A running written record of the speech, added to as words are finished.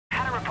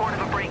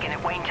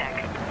Queen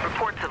Tech.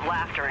 Reports of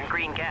laughter and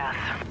green gas.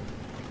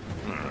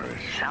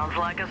 Sounds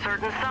like a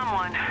certain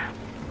someone.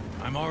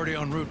 I'm already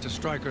en route to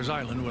Stryker's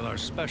Island with our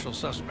special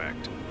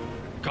suspect.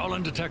 Call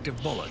in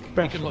Detective Bullock.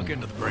 He can look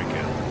into the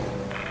break-in.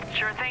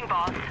 Sure thing,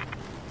 boss.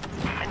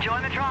 Enjoy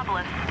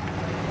Metropolis.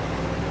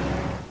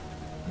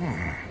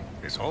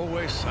 It's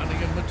always sunny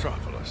in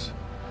Metropolis.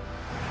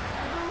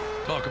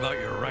 Talk about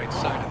your right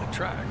side of the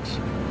tracks.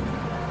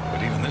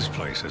 But even this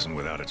place isn't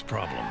without its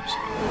problems.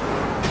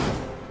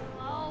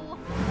 Oh.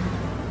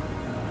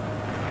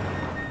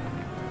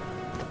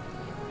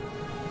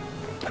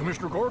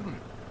 Commissioner Gordon.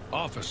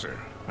 Officer,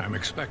 I'm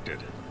expected.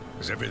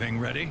 Is everything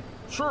ready?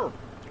 Sir.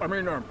 I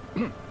mean,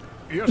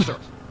 yes, sir.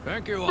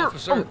 Thank you,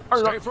 officer.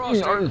 Stay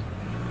frosty.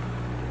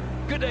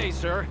 Good day,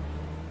 sir.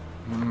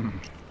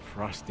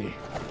 Frosty.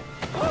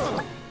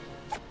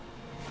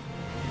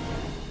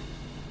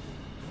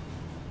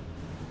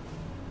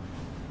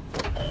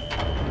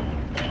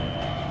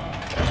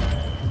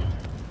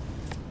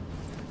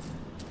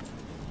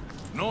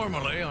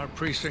 Normally, our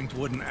precinct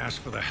wouldn't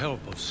ask for the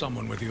help of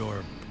someone with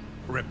your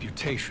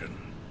reputation.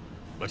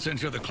 But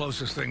since you're the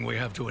closest thing we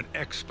have to an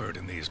expert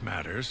in these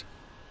matters,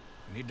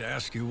 I need to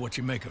ask you what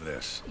you make of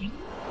this.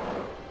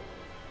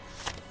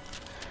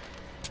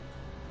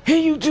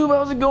 Hey YouTube,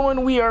 how's it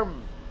going? We are...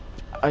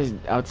 I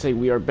would say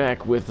we are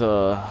back with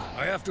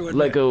I have to admit,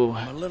 Lego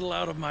I'm a little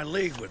out of my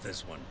league with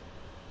this one.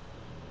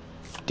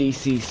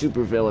 DC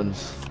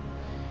SuperVillains.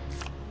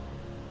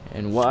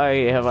 And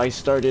why have I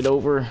started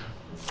over?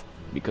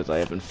 Because I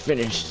haven't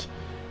finished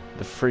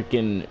the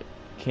freaking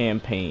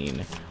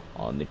campaign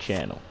on the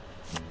channel.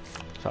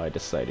 So I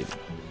decided,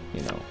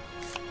 you know,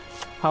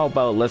 how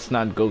about let's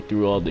not go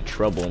through all the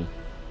trouble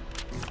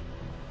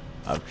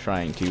of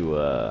trying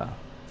to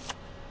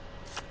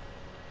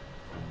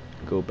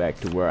go back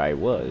to where I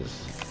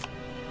was,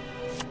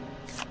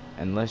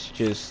 and let's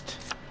just,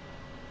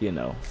 you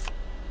know,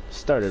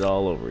 start it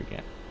all over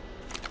again.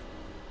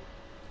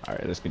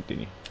 Alright, let's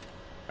continue.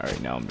 Alright,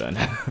 now I'm done.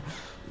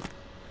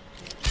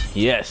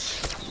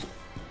 Yes!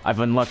 I've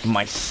unlocked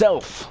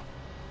myself!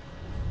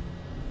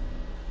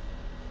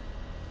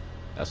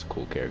 That's a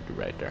cool character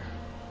right there.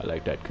 I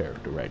like that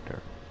character right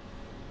there.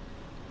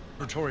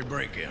 Laboratory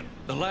break-in.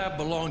 The lab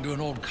belonged to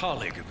an old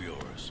colleague of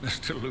yours,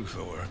 Mr.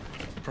 Luthor,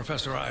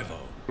 Professor Ivo.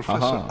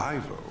 Professor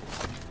Ivo?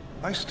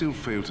 I still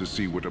fail to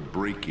see what a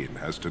break-in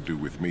has to do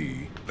with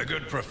me. The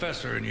good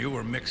professor and you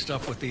were mixed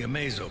up with the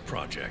Amazo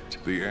project.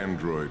 The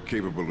android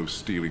capable of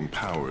stealing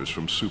powers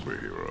from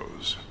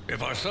superheroes.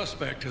 If our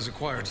suspect has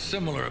acquired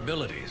similar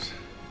abilities,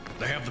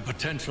 they have the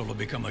potential to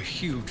become a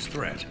huge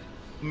threat.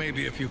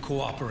 Maybe if you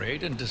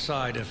cooperate and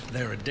decide if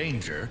they're a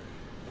danger,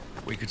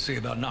 we could see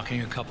about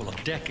knocking a couple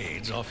of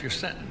decades off your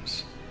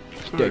sentence.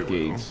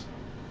 Decades.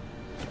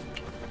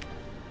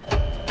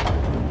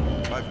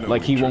 I've no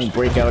Like he won't interest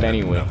break in out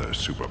anyway. Another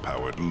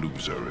superpowered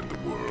loser in the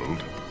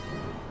world.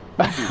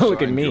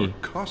 Look at Designed me. your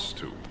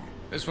costume.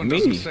 This one Me?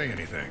 doesn't say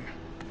anything.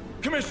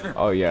 Commissioner.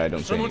 Oh yeah, I don't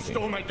say Someone anything.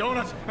 stole my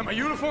donuts and my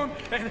uniform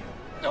and...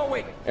 Oh,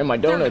 wait. And my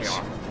There they donuts.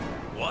 are.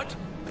 What?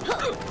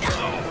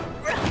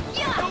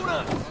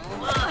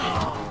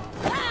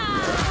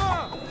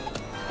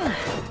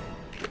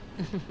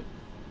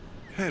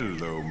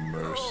 Hello,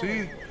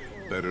 Mercy.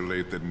 Better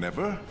late than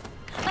never.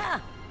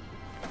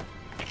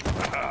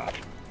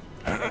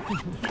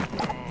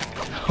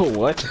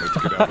 What?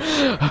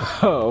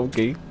 Oh,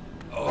 okay.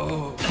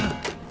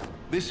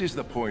 This is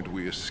the point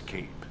we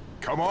escape.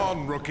 Come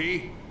on,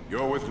 rookie.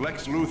 You're with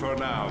Lex Luthor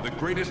now, the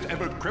greatest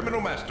ever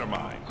criminal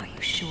mastermind. Are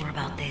you sure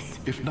about this?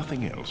 If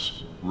nothing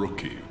else,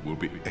 Rookie will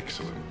be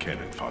excellent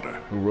cannon fodder.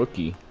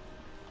 Rookie.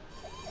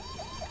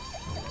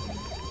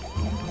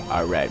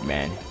 Alright,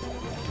 man.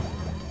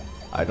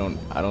 I don't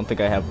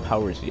think I have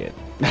powers yet.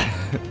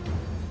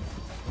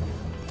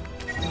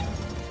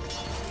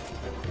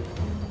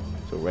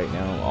 So right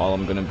now, all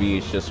I'm gonna be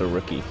is just a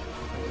rookie,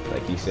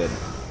 like he said.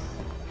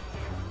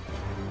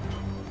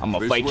 I'm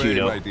gonna fight you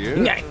though. My dear.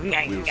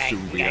 We'll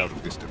soon be out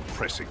of this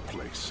depressing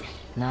place.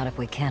 Not if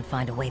we can't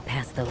find a way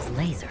past those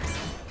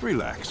lasers.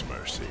 Relax,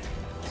 Mercy.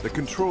 The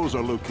controls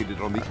are located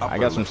on the upper I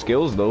got some level.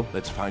 skills though.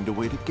 Let's find a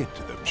way to get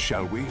to them,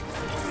 shall we?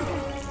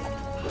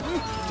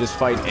 Just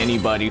fight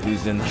anybody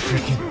who's in the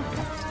freaking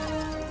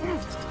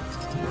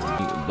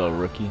the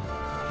rookie.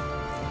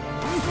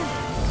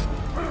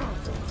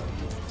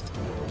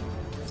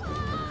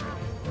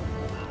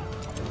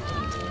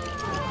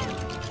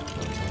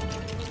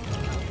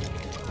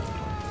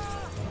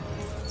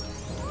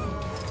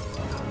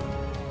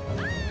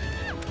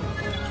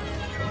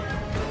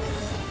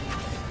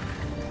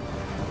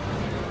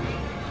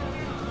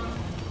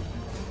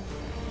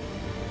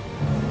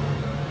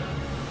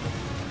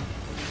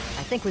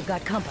 I think we've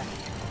got company.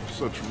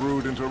 Such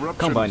rude interruptions.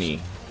 Company.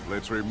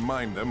 Let's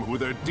remind them who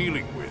they're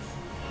dealing with.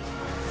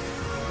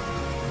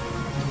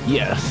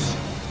 Yes.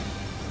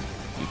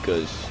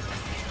 Because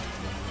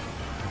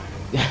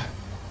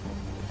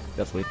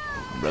definitely,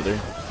 brother.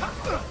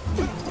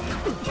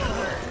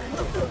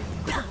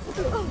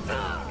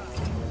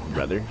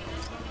 Brother.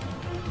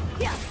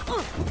 Yeah.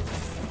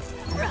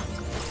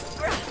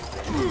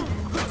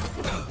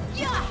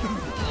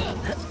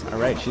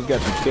 right, she's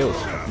got some skills.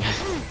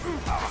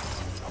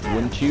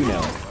 Wouldn't you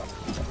know?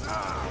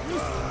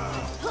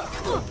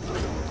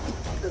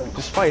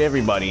 Just fight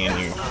everybody in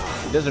here.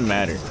 It doesn't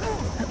matter.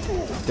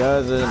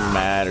 Doesn't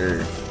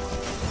matter.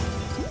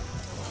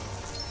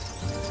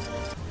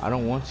 I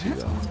don't want to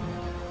though.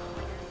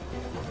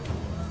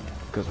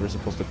 Because we're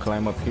supposed to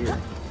climb up here.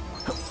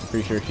 I'm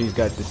pretty sure she's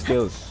got the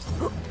skills.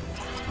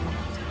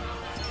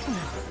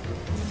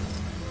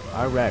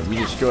 Alright, we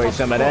destroyed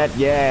some of that,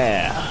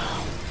 yeah.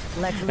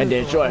 And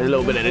then try a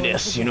little bit of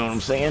this, you know what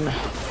I'm saying?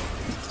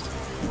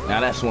 Now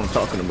that's what I'm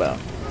talking about.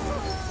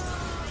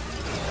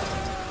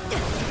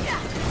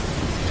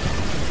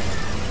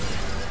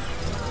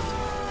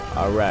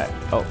 Alright.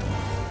 Oh.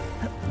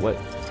 What?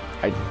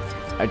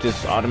 I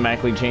just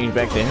automatically changed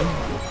back to him?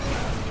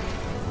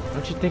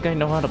 Don't you think I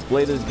know how to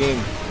play this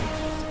game?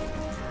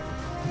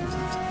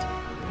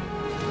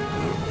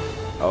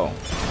 Oh.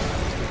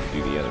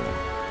 Do the other one.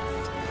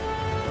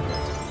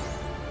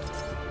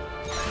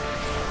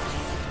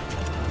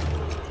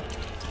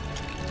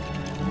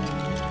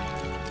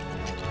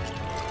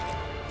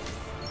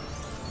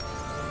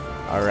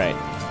 Alright.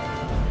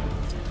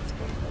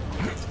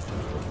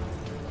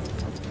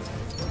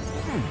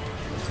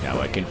 Now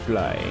I can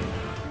fly.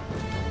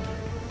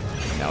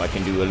 Now I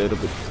can do a little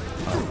bit.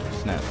 Oh,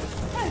 snap.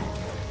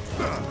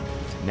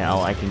 Now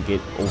I can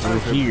get over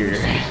here.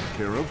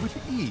 Care of with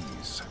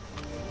ease.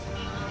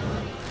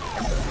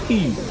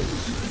 Ease.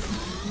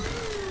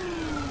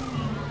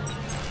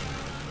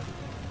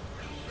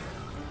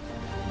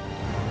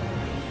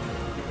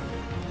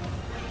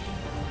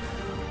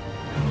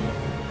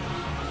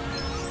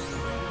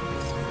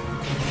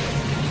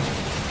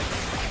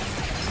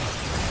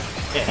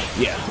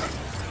 Yeah.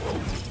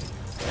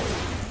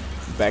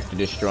 Back to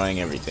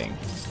destroying everything.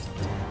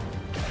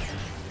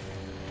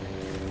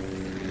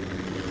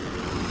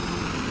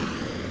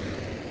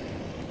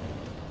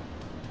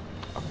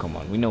 Oh, come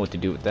on. We know what to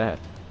do with that.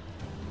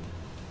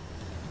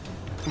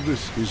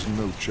 This is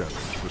no challenge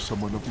for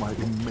someone of my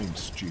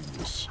immense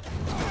genius.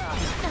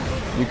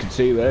 You could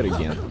say that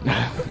again.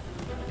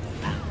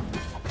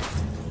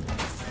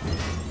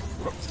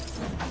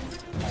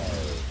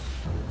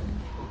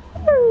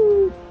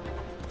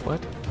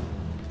 What?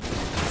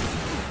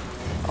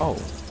 Oh.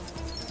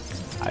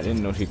 I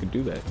didn't know she could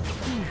do that.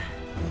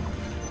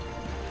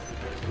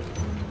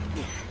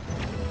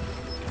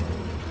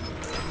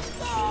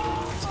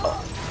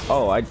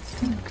 Oh, I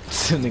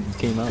something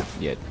came out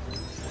yet.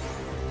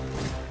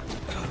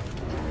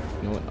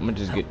 You know what? I'm gonna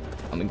just get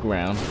on the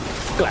ground.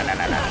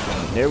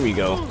 There we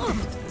go.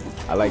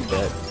 I like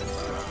that.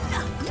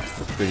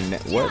 That's pretty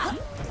net. What?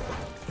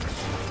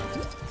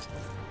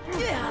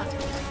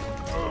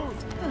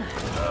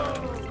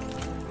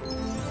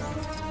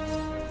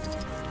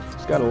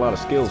 He's got a lot of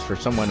skills for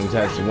someone who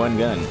has one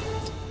gun.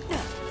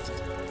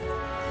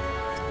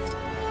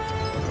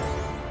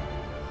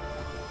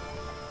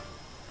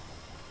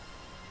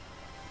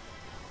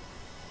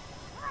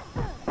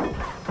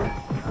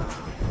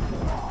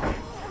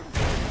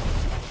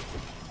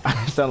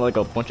 Sound like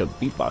a bunch of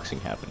beatboxing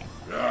happening.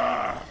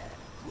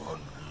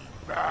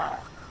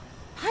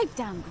 Pipe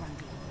down,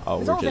 Grundy. Oh,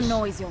 With we're all just the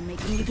noise you're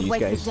making, you could these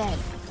wake guys. the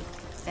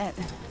dead.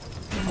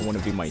 I want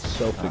to be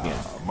myself again.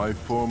 My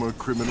former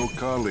criminal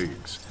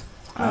colleagues.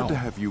 Glad Ow. to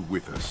have you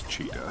with us,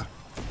 Cheetah.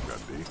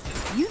 Grundy.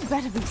 You'd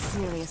better be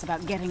serious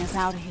about getting us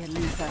out of here,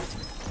 Luther.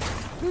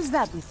 Who's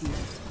that with you?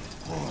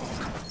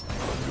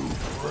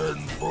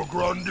 Friend for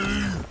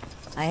Grundy.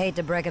 I hate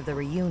to break up the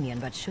reunion,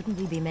 but shouldn't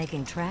we be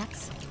making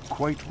tracks?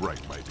 Quite right,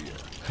 my dear.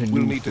 A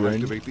We'll new need to friend?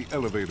 activate the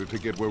elevator to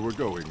get where we're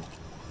going.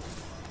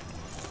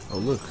 Oh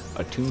look,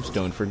 a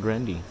tombstone for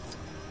Grundy.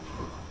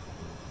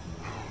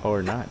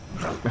 Or not.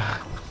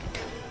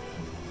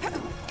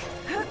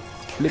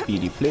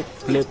 Flippity flip,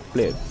 flip,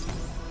 flip.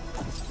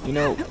 You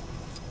know,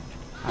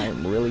 I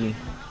am really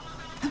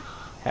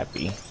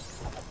happy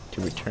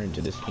to return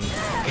to this game.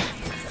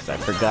 Because I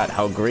forgot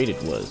how great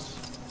it was.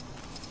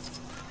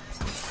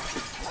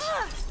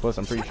 Plus,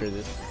 I'm pretty sure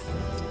this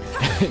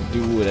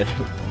do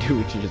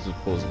what you're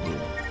supposed to do.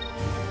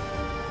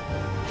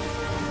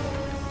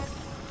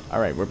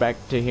 Alright, we're back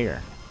to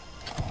here.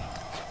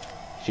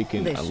 She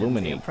can This shouldn't be a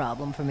illuminate.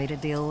 problem for me to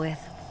deal with.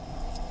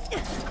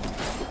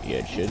 Yeah,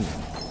 it shouldn't.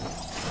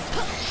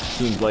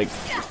 Seems like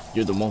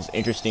you're the most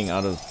interesting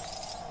out of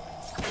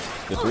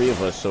the three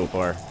of us so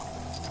far.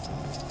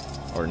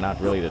 Or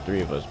not really the three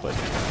of us, but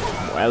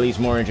at least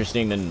more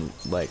interesting than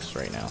Lex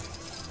right now.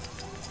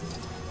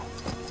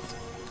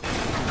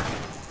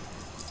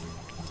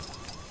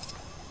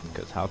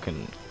 Because how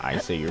can I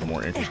say you're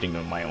more interesting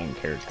than my own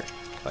character?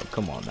 Like,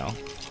 come on now.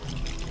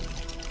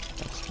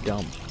 That's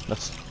dumb.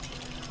 That's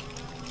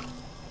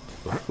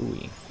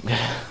fooey.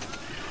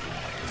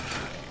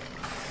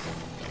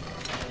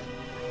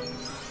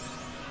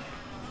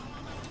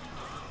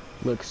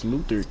 Lex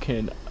Luthor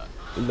can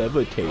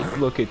levitate.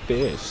 Look at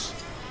this.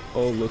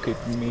 Oh, look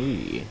at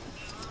me.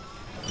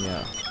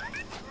 Yeah.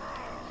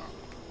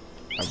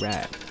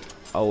 Alright.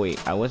 Oh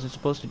wait, I wasn't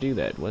supposed to do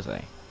that, was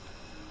I?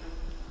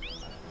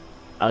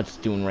 I was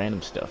just doing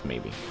random stuff,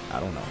 maybe. I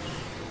don't know.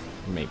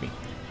 Maybe.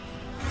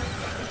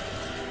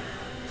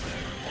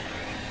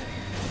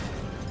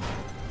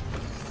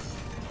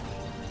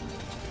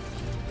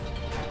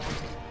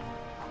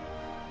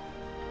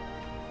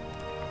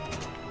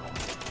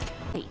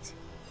 Wait,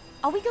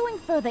 are we going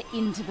further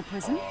into the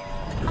prison?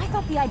 I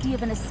thought the idea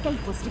of an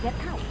escape was to get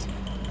out.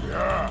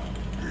 Yeah,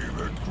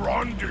 even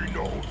Grundy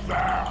knows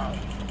that.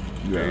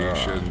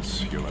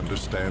 Patience, you'll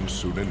understand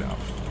soon enough.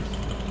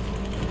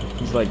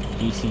 He's like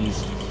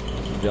DC's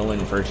villain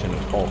version of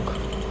Hulk.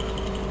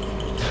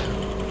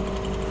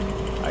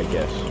 I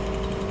guess.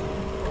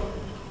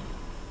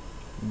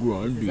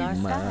 Grundy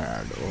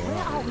mad. Where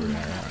are we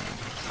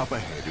now? Up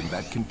ahead in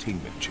that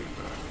containment chamber.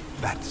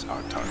 That's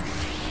our target.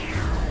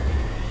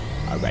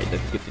 Alright,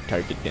 let's get the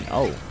target then.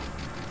 Oh.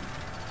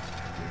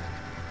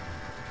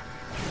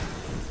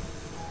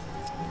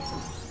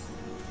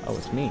 Oh,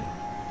 it's me.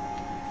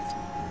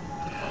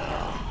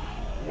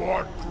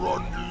 What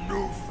Grundy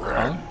new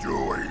friend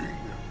doing?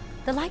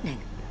 The lightning.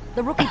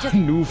 The rookie just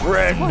New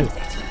friend!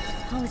 destroyed it.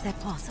 How is that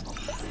possible?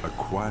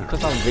 Acquiring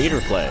Because I'm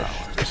Vader Flash.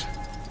 powers.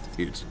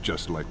 It's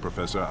just like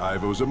Professor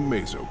Ivo's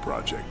Amazo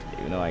project.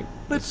 You know, like,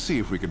 Let's see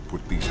if we can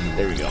put these new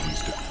There we go.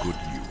 abilities to good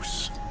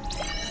use.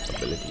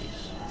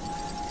 abilities.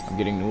 I'm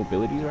getting new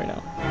abilities right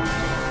now.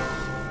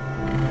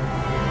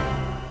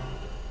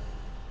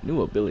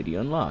 New ability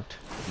unlocked.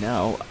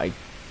 Now I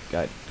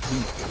got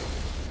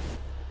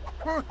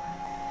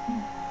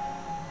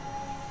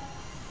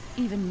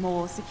Even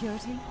more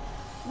security?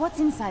 What's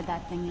inside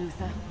that thing,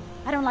 Luther?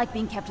 I don't like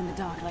being kept in the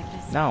dark like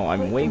this. now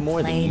I'm way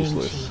more than Plain and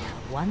useless. cheap.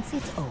 Once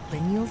it's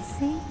open, you'll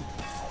see.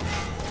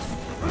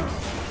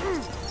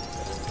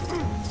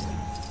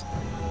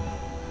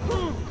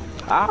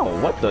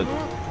 Ow, what the?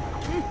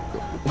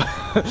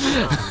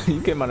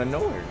 You came out of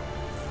nowhere.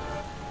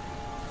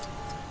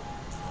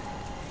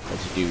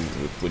 Let's do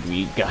what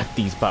we got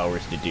these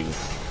powers to do.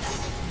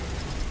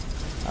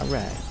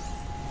 Alright.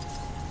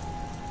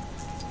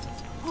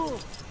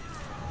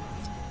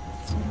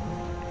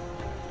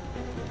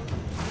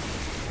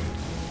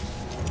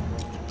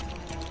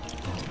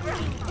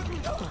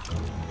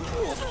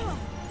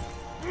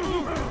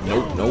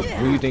 Nope, nope.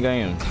 Who do you think I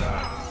am?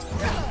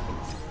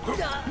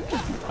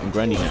 I'm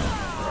Grundy now.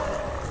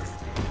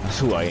 That's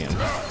who I am.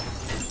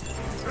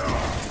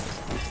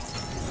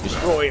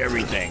 Destroy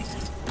everything.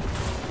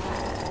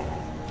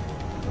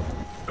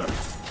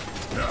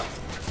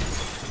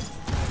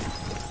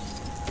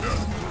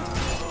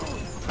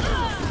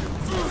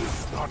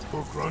 Not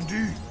for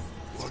Grundy.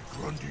 What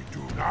Grundy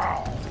do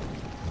now?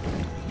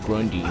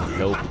 Grundy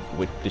help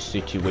with the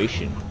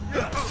situation.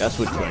 That's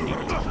what Grundy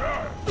did.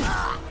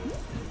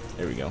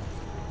 There we go.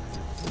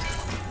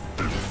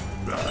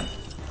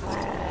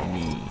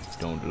 Me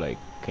don't like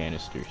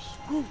canisters.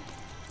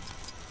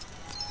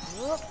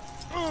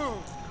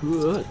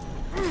 Good.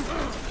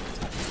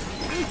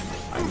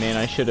 Man,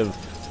 I should have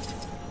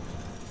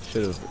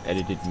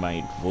edited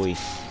my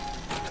voice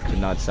to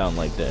not sound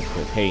like that.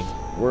 But hey,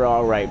 we're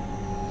all right.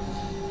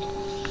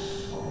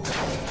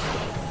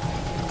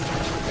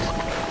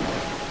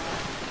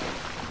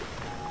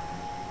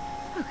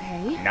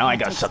 Okay. Now I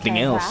got takes something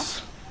care of else.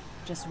 that.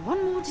 Just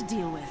one more to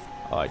deal with.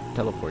 Oh, I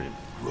teleported.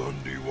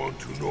 Grundy want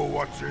to know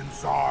what's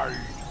inside.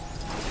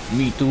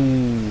 Me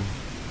too.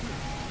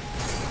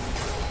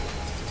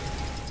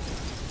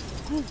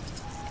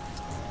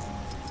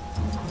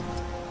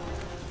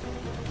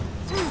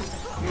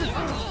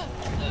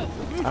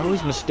 I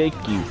always mistake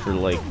you for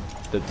like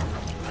the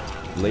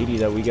lady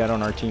that we got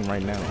on our team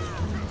right now.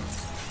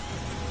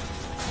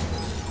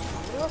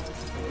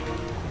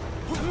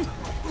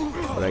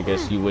 But I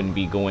guess you wouldn't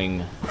be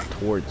going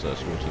towards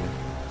us, would you?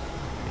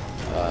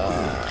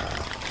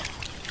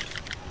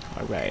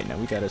 Alright, now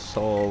we gotta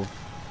solve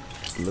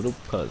a little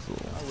puzzle.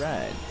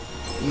 Alright,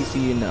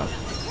 easy enough.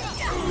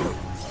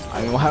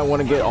 I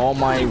want to get all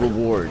my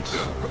rewards.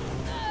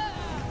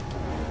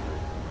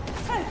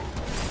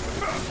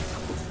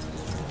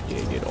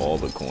 Yeah, get all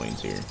the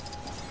coins here.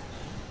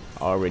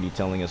 Already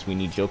telling us we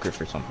need Joker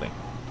for something.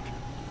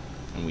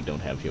 And we don't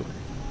have Joker.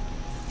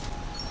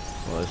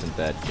 Well, isn't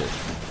that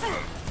just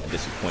a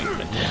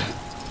disappointment?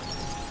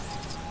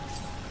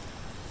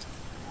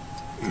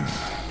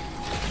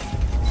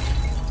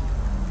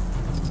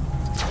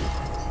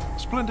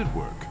 Splendid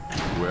work.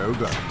 Well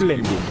done.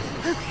 Splendid.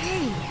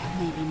 Okay,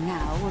 maybe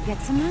now we'll get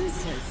some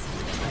answers.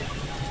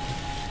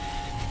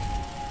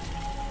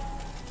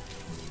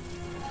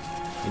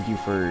 Thank you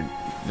for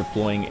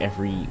deploying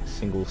every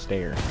single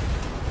stair.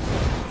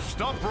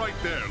 Stop right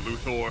there,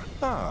 Luthor.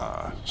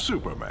 Ah,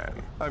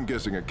 Superman. I'm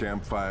guessing a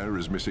campfire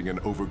is missing an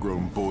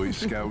overgrown Boy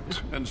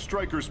Scout. And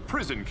Stryker's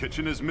prison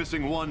kitchen is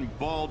missing one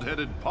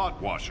bald-headed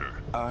pot washer.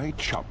 I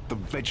chop the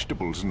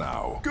vegetables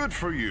now. Good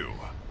for you.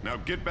 Now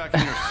get back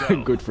in your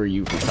cell. Good for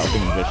you for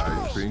chopping I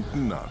vegetables. think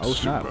not, Oh,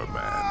 snap.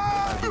 Superman.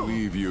 I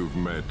believe you've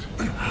met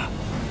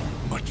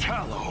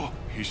Metallo.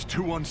 He's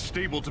too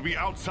unstable to be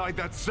outside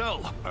that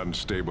cell.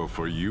 unstable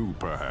for you,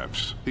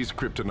 perhaps. His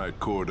kryptonite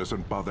core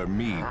doesn't bother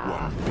me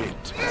one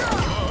bit.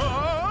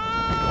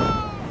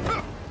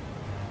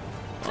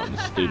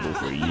 Unstable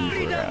for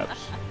you, perhaps.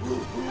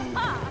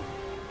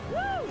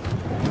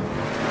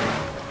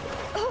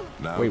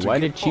 Wait, to why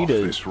get did Cheetah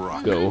off this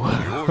rock. go?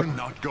 You're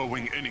not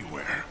going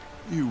anywhere.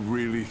 You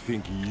really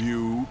think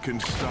you can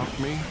stop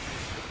me?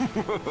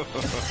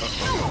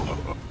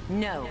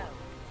 No,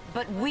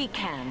 but we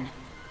can.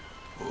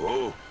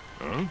 Oh,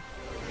 huh?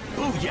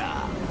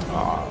 Booyah!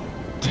 Aw,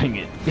 dang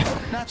it.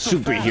 Not so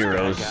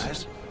Superheroes. fast,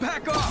 guys.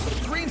 Back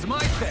off! Green's my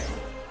thing!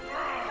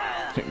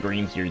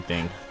 Green's your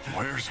thing.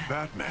 Where's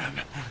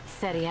Batman?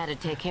 Said he had to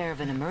take care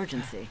of an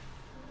emergency.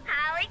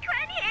 Harley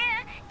Quinn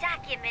here,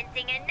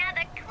 documenting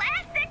another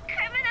classic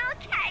criminal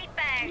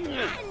caper.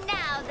 And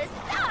now the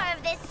star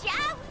of this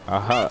show,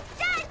 Mr.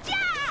 J!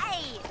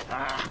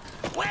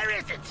 Where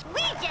is it?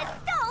 We just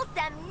stole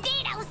some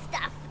neato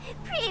stuff,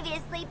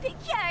 previously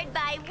procured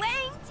by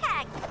Wayne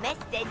Tech.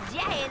 Mr. J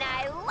and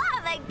I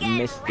love a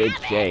good Mr.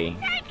 rabbit, J.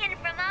 taken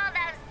from all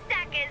those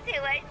suckers who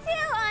are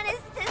too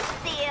honest to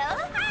steal.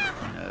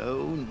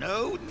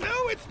 No,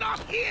 it's not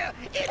here!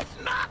 It's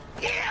not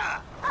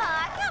here!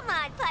 Aw, come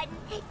on,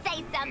 Puddin'.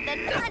 Say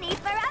something funny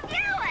for a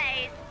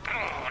viewers.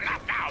 Oh,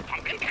 not now,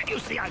 Pumpkin. Can't you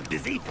see I'm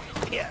busy?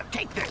 Here,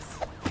 take this.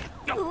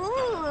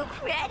 Ooh,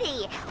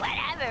 pretty.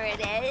 Whatever it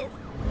is.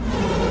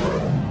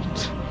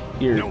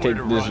 Here, Nowhere take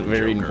to this run,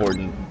 very Joker.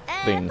 important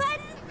thing.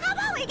 Puddin', how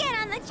about we get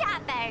on the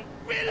chopper?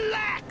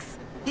 Relax!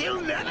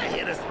 He'll never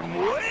hit us from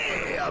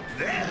way up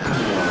there!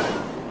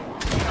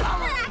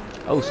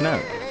 Oh,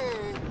 snap.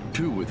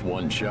 2 with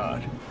 1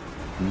 shot.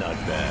 Not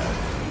bad.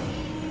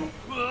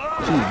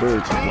 2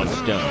 birds with 1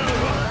 stone.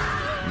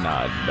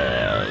 Not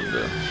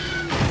bad.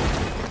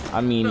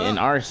 I mean, in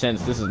our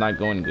sense, this is not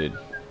going good.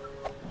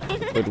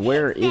 But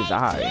where is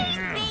I?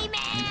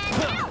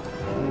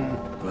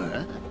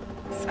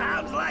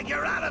 Sounds like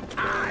you're out of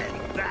time,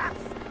 Bats!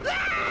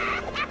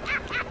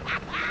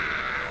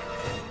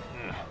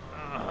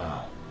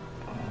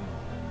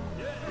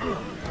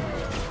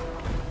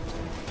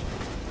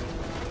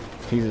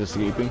 He's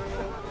escaping.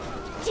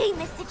 Gee,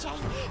 Mr. J,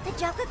 the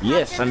Joker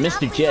Yes, I'm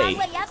Mr. J.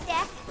 way up there.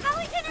 How are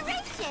we gonna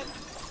reach it?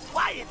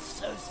 Why, it's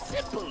so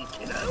simple,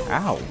 kiddo.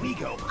 Ow. We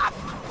go up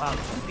while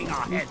keeping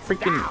our You heads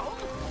freaking- down.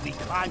 We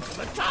climb to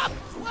the top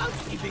while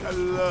keeping a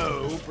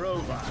low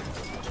profile.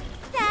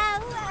 So,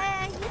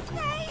 you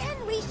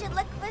saying we should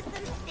look for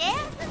some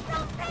stairs or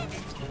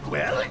something?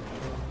 Well,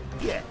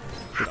 yes.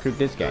 Recruit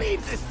this guy.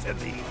 Leave this to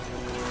me.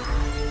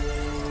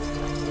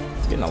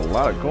 Getting a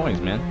lot of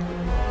coins, man.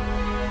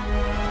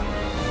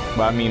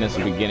 Well, I mean, it's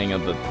the beginning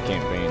of the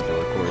campaign, so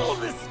of All course.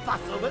 this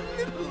fuss over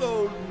little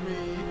old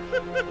me.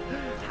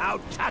 How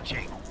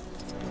touching.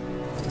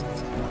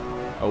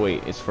 Oh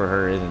wait, it's for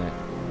her, isn't it?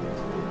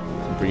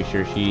 I'm pretty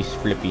sure she's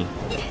Flippy.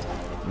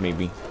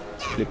 Maybe.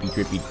 Flippy,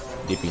 Trippy,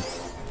 Dippy.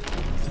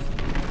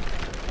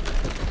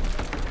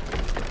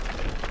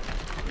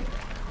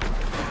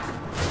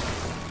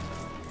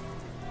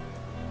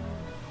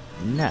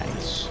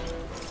 Nice.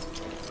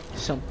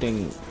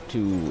 Something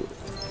to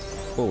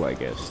pull, I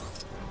guess.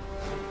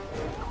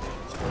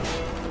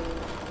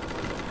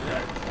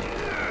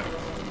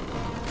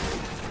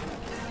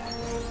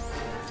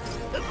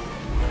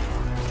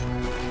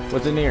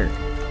 What's in here?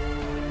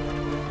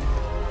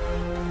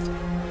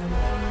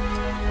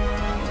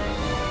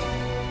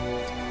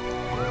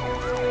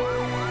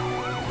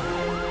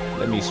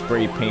 Let me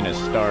spray paint a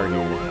star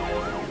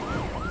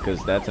here,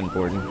 because that's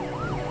important.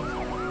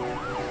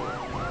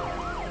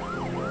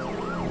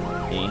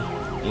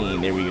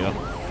 There we go.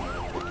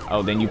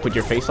 Oh, then you put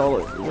your face all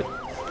over.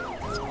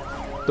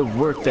 The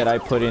work that I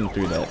put in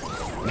through that.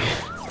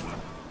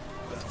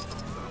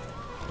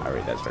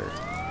 Alright, that's her.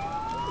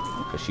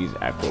 Because she's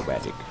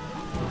acrobatic.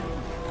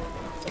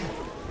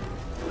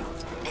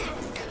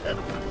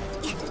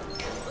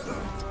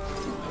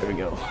 There we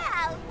go.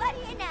 Well, what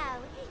do you know?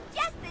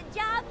 Just a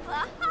job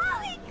for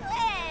Harley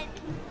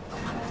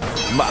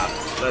Quinn. Bop,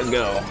 let's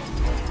go.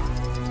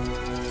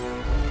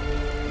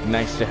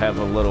 Nice to have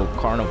a little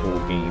carnival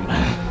game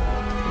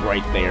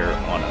right there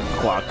on a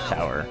clock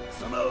tower.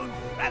 Some old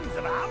friends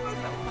of ours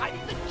are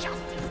fighting the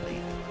Justice League.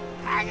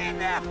 Hang in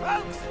there,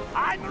 folks.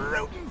 I'm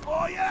rooting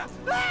for you.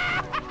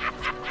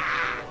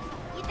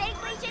 You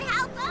think we should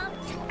help them?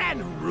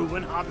 And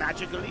ruin our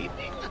magical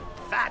evening?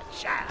 Fat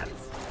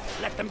chance.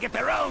 Let them get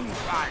their own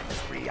crimes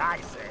free,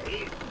 I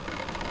say.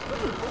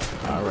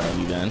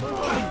 Alrighty then.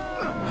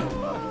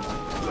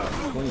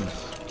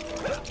 Please.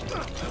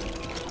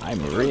 I'm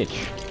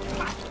rich.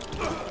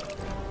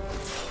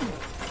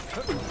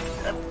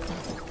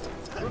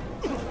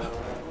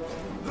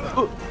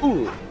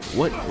 Ooh,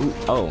 what? Ooh,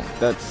 oh,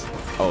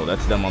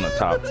 that's them on the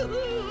top.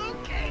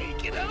 Okay,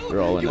 kiddo.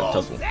 They're all in You a all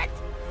tussle. set?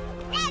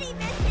 Ready,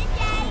 Mr.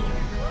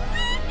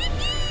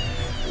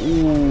 J.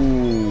 Ooh,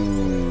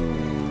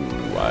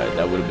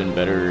 that would have been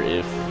better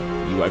if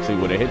you actually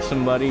would have hit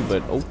somebody,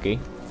 but okay.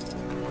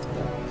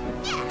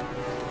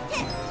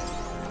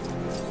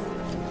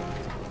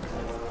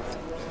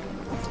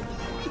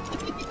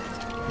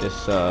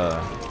 This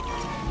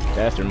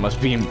bathroom must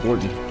be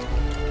important.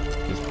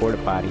 This porta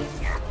potty.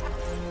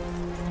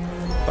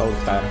 Oh,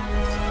 potty.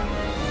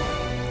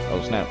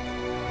 Oh snap!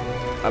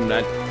 I'm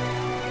not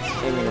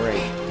aiming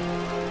right.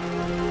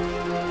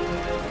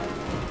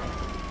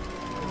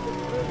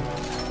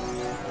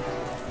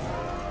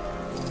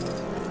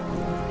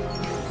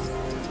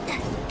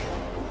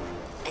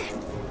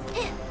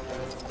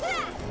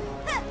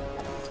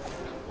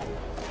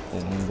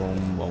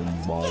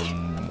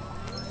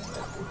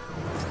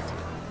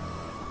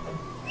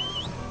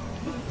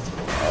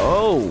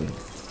 Oh,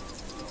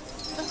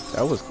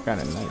 that was kind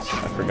of nice.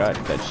 I forgot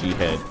that she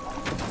had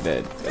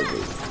that as a...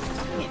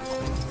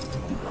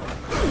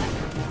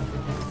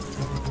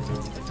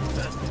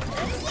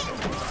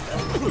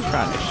 You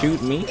trying to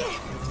shoot me?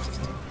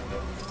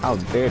 How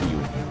dare you?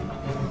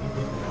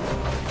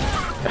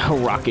 A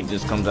rocket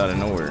just comes out of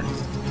nowhere.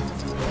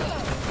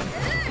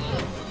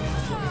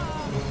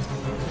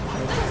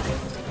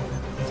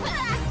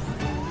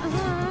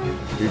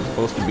 You're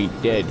supposed to be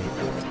dead.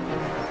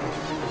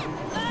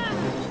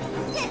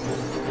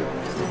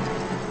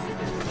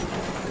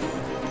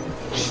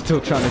 She's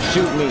still trying to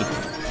shoot me.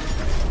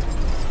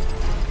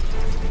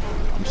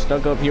 I'm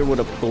stuck up here with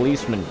a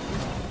policeman.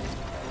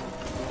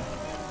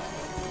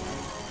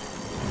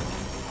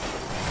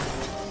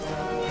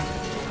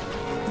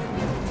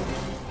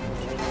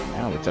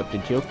 Now it's up to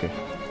Joker.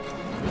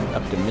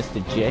 Up to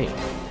Mr. J.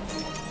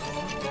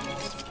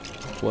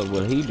 What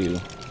will he do?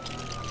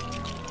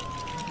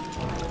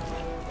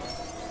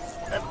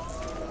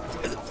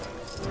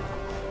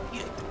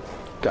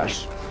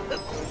 Gosh.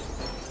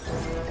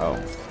 Oh.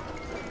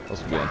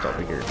 Supposed to be on top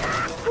of here.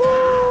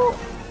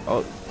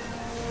 Oh.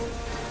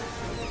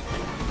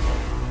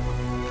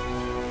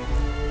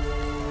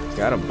 It's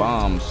got a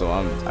bomb, so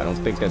I don't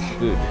think that's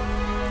good.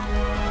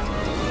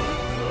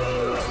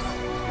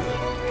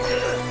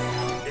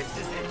 This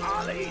is it,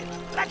 Harley.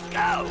 Let's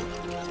go.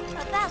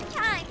 About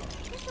time.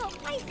 This whole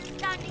place is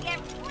starting to get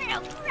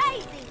real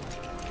crazy.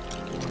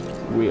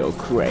 Real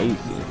crazy.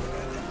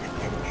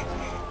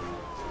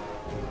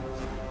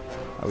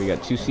 Oh, we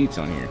got 2 seats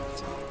on here.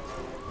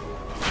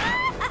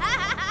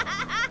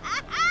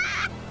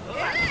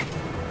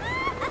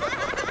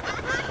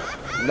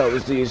 That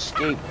was the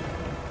escape.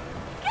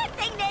 Good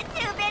thing they're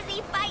too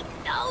busy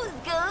fighting those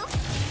goofs.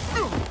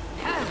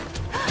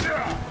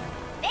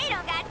 They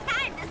don't got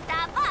time to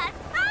stop us,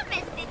 huh,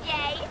 Mr. J?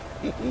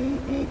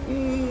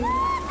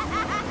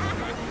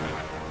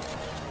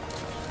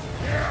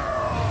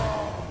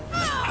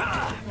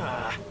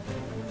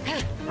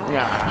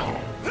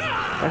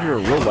 I hear a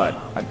robot.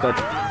 I thought...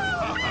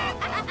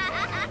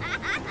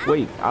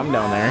 Wait, I'm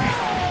down there.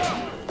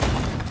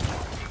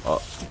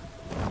 Oh.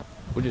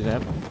 What just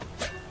happened?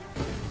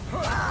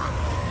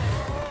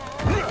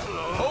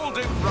 Hold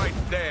it right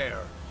there,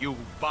 you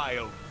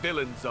vile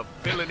villains of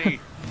villainy.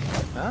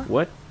 Huh?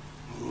 What?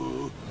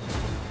 Oh,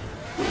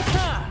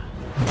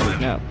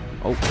 no.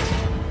 Oh.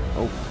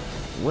 Oh.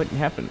 What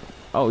happened?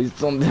 Oh,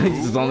 he's on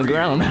the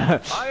ground.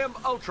 I am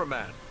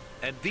Ultraman,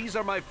 and these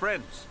are my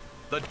friends.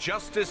 The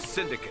Justice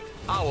Syndicate,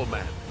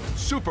 Owlman,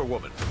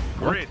 Superwoman,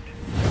 Grid,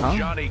 huh?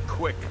 Johnny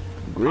Quick,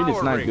 Grid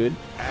is not good.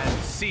 And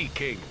Sea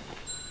King.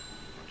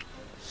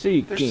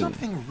 Sea King. There's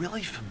something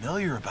really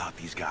familiar about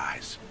these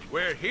guys.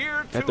 We're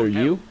here to that they're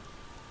you?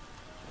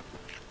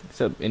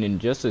 Except in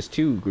Injustice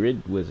 2,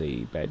 Grid was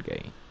a bad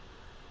guy.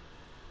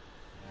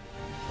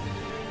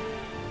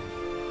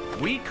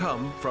 We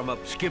come from a...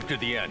 Skip to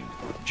the end.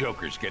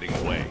 Joker's getting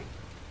away.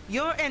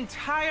 Your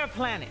entire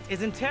planet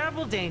is in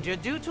terrible danger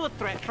due to a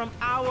threat from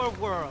our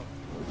world.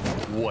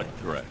 What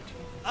threat?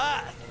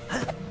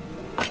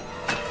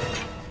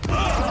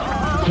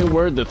 Who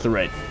were the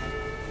threat?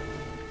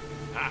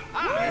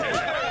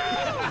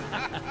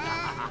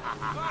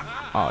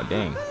 Oh,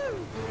 dang.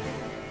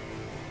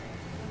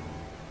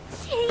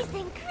 Cheese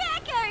and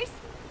crackers!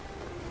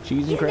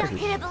 Cheese and crackers.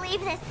 You're not gonna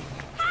believe this.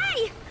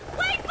 Hey!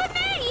 Wait for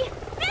me!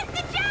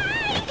 Mr. J!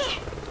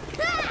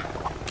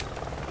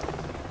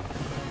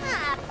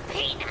 Ah,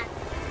 peanuts!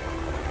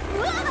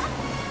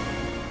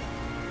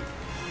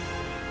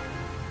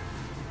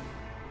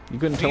 You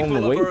couldn't tell him to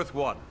People wait? of Earth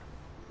 1,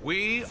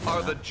 we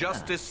are the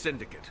Justice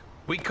Syndicate.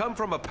 We come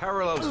from a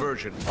parallel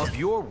version of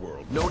your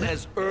world known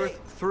as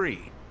Earth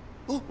 3.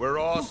 We're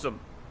awesome,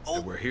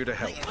 and we're here to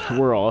help.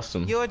 We're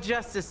awesome. Your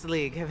Justice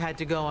League have had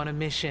to go on a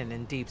mission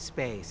in deep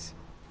space.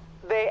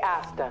 They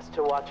asked us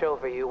to watch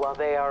over you while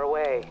they are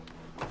away.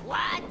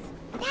 What?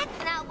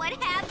 That's not what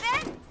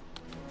happened.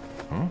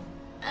 Huh?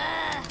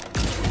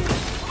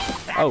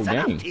 Oh,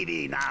 dang.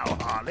 TV now,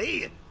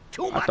 Harley.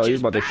 Too I much thought he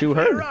was about to shoot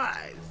her.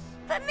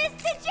 But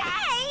Mr. J,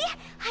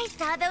 I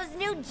saw those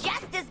new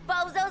Justice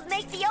Bozos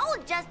make the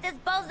old Justice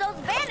Bozos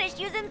vanish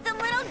using some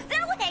little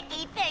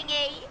doohickey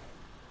thingy.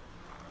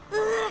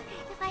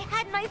 If I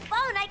had my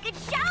phone, I could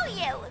show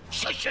you.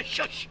 Shush, shush,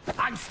 shush.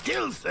 I'm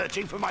still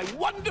searching for my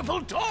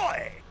wonderful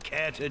toy.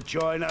 Care to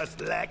join us,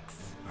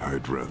 Lex?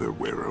 I'd rather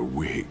wear a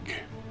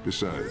wig.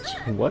 Besides,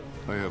 what?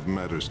 I have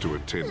matters to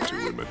attend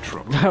to in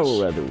Metropolis. I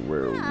would rather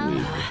wear a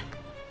wig.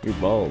 You're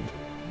bald,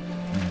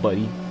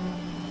 buddy.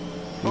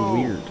 You're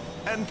weird.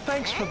 And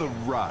thanks for the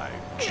ride,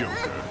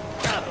 Joker.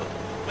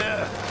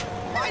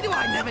 Why do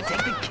I never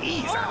take the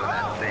keys out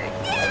of that thing?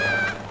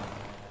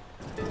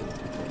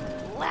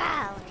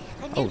 Wow,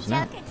 a new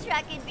Joker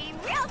truck would be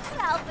real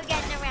swell for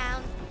getting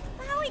around.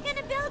 How are we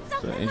gonna build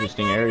something It's an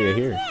interesting like that area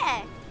around here.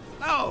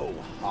 Oh,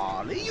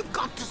 Harley, you've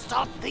got to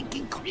start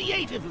thinking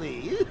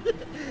creatively.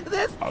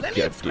 There's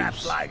plenty of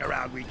scraps lying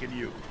around we can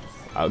use.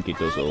 I'll get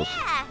those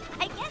Yeah,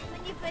 I guess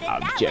when you put it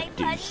that way,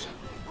 objectives.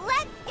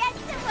 Let's get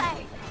to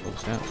work.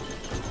 So,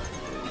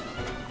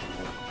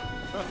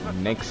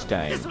 next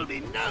time. This'll be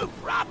no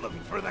problem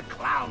for the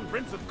clown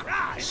prince of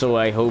crime. So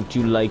I hoped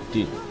you liked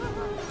it.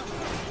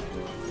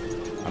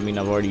 I mean,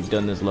 I've already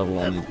done this level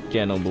on the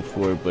channel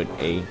before, but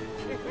hey,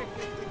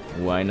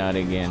 why not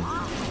again?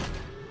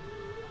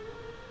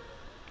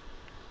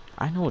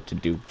 I know what to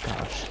do,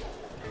 gosh.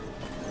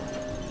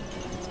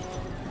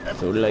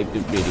 So like the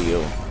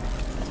video,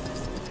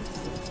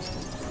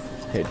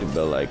 hit the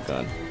bell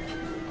icon.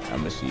 I'm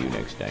gonna see you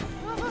next time.